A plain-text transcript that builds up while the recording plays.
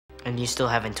And you still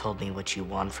haven't told me what you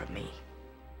want from me.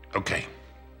 Okay.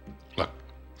 Look,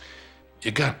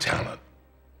 you got talent,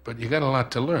 but you got a lot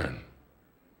to learn.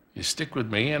 You stick with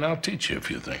me and I'll teach you a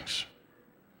few things.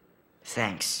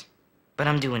 Thanks. But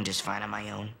I'm doing just fine on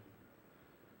my own.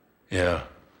 Yeah,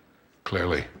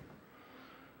 clearly.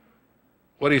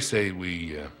 What do you say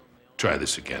we try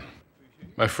this again?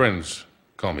 My friends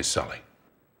call me Sully.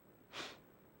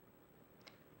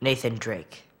 Nathan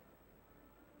Drake.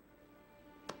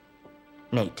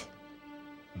 Nate.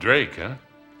 Drake, huh?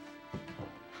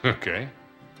 Okay.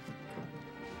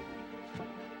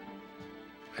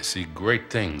 I see great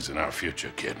things in our future,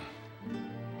 kid.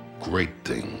 Great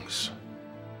things.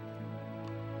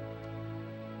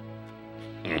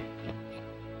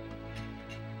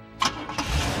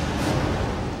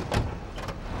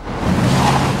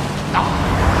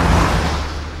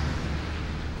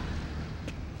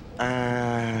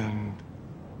 And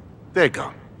they're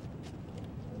gone.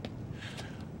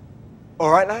 All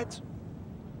right, lads?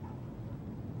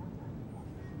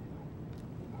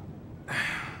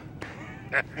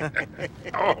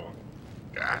 Oh,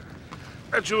 God.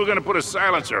 Bet you were gonna put a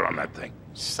silencer on that thing.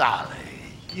 Sully,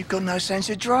 you've got no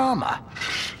sense of drama.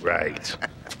 Right.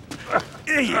 All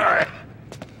right.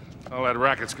 All that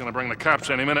racket's gonna bring the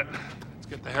cops any minute. Let's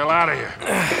get the hell out of here.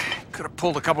 Could have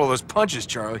pulled a couple of those punches,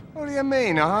 Charlie. What do you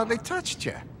mean? I hardly touched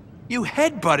you. You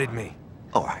headbutted me.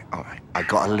 All right, all right. I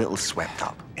got a little swept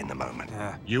up in the moment.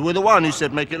 Yeah. You were the one who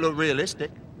said make it look realistic.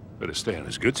 Better stay on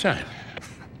his good side.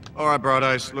 All right,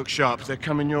 brothers, look sharp. They're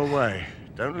coming your way.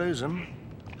 Don't lose them.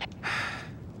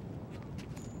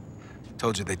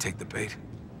 Told you they'd take the bait.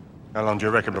 How long do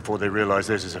you reckon before they realize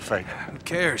this is a fake? Who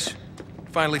cares?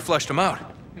 Finally flushed them out.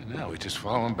 Now we just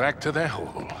follow him back to their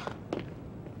hole.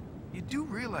 You do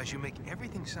realize you make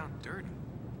everything sound dirty.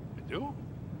 You do?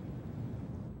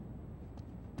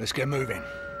 Let's get moving.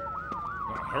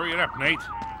 Well, hurry it up, Nate.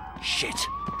 Shit,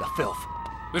 the filth.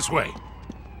 This way.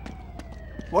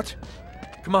 What?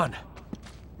 Come on.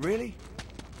 Really?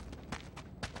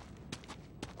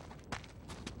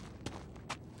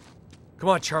 Come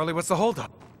on, Charlie, what's the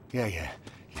holdup? Yeah.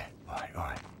 All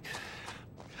right.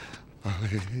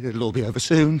 It'll all be over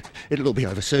soon. It'll all be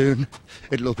over soon.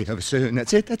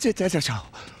 That's it. That's all.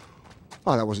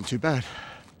 Oh, that wasn't too bad.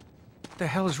 What the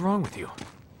hell is wrong with you?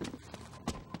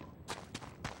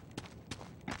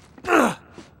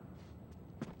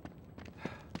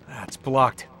 It's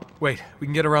blocked. Wait, we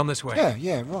can get around this way.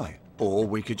 Yeah, right. Or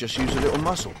we could just use a little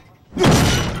muscle.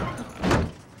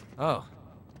 Oh,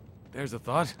 there's a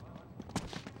thought.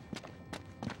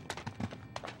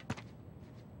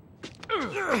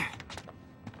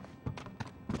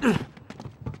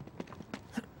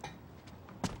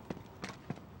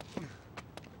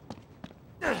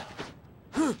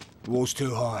 The wall's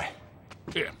too high.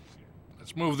 Here.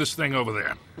 Let's move this thing over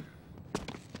there.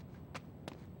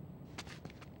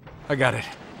 I got it.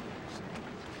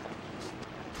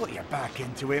 Put your back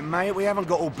into it, mate. We haven't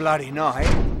got all bloody night.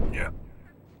 Yeah.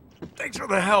 Thanks for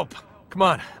the help. Come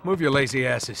on, move your lazy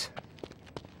asses.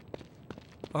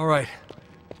 All right.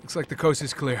 Looks like the coast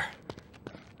is clear.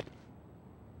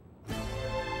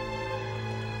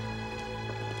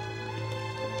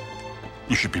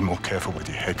 You should be more careful with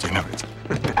your head, you know it.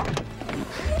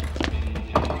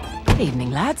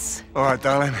 Evening, lads. All right,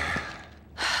 darling.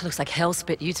 Looks like hell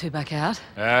spit you two back out.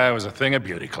 It was a thing of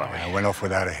beauty, Chloe. I went off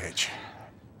without a hitch.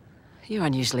 You're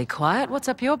unusually quiet. What's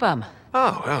up your bum?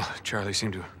 Oh, well, Charlie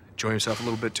seemed to enjoy himself a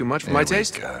little bit too much for my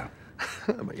taste. Go.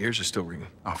 My ears are still ringing.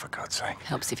 Oh, for God's sake.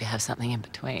 Helps if you have something in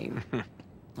between.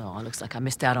 Oh, it looks like I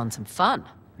missed out on some fun.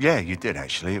 Yeah, you did,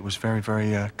 actually. It was very,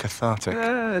 very cathartic.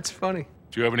 It's funny.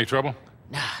 Do you have any trouble?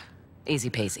 Nah, easy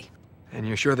peasy. And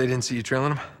you're sure they didn't see you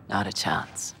trailing them? Not a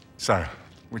chance. So,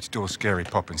 which door's Scary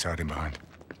Poppins hiding behind?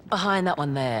 Behind that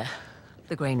one there.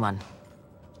 The green one.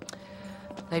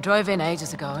 They drove in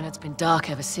ages ago and it's been dark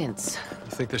ever since.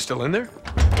 You think they're still in there?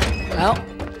 Well,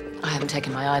 I haven't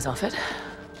taken my eyes off it.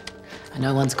 And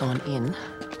no one's gone in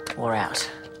or out.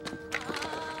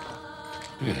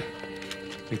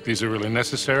 Think these are really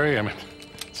necessary? I mean,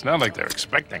 it's not like they're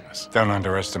expecting us. Don't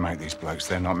underestimate these blokes.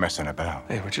 They're not messing about.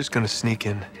 Hey, we're just gonna sneak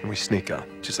in and we sneak out.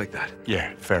 Just like that.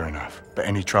 Yeah, fair enough. But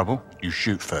any trouble, you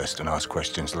shoot first and ask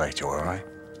questions later, all right?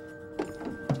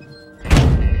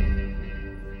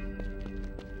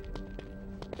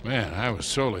 Man, I was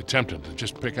sorely tempted to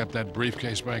just pick up that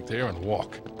briefcase back there and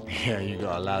walk. Yeah, you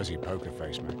got a lousy poker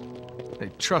face, man.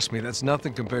 Hey, trust me, that's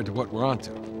nothing compared to what we're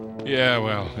onto. Yeah,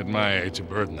 well, at my age, a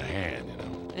bird in the hand, you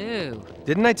know. Ew.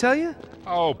 Didn't I tell you?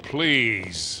 Oh,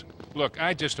 please. Look,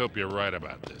 I just hope you're right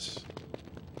about this.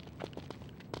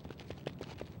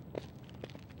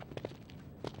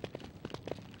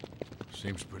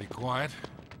 Seems pretty quiet.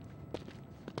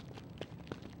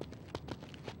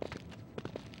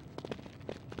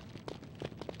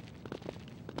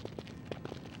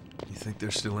 You think they're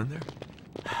still in there?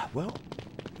 Well,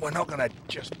 we're not gonna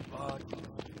just... Well,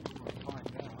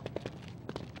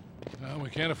 we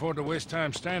can't afford to waste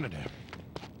time standing here.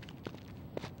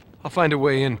 I'll find a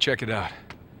way in, check it out.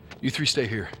 You three stay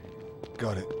here.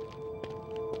 Got it.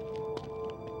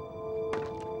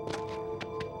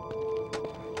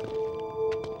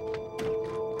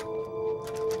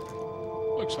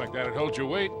 Looks like that'd hold your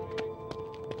weight.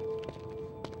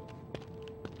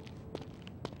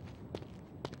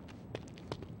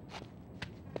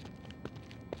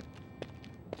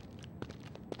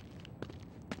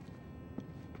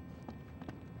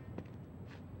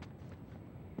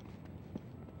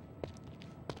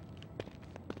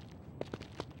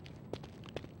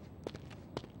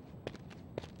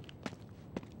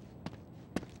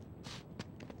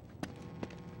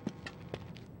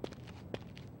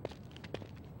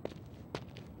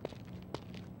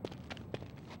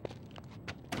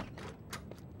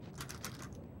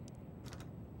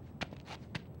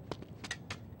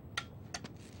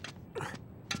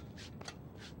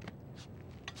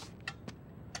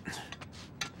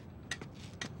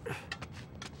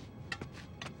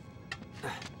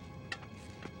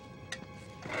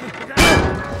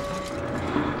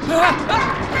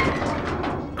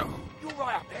 You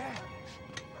right up there?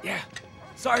 Yeah.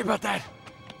 Sorry about that.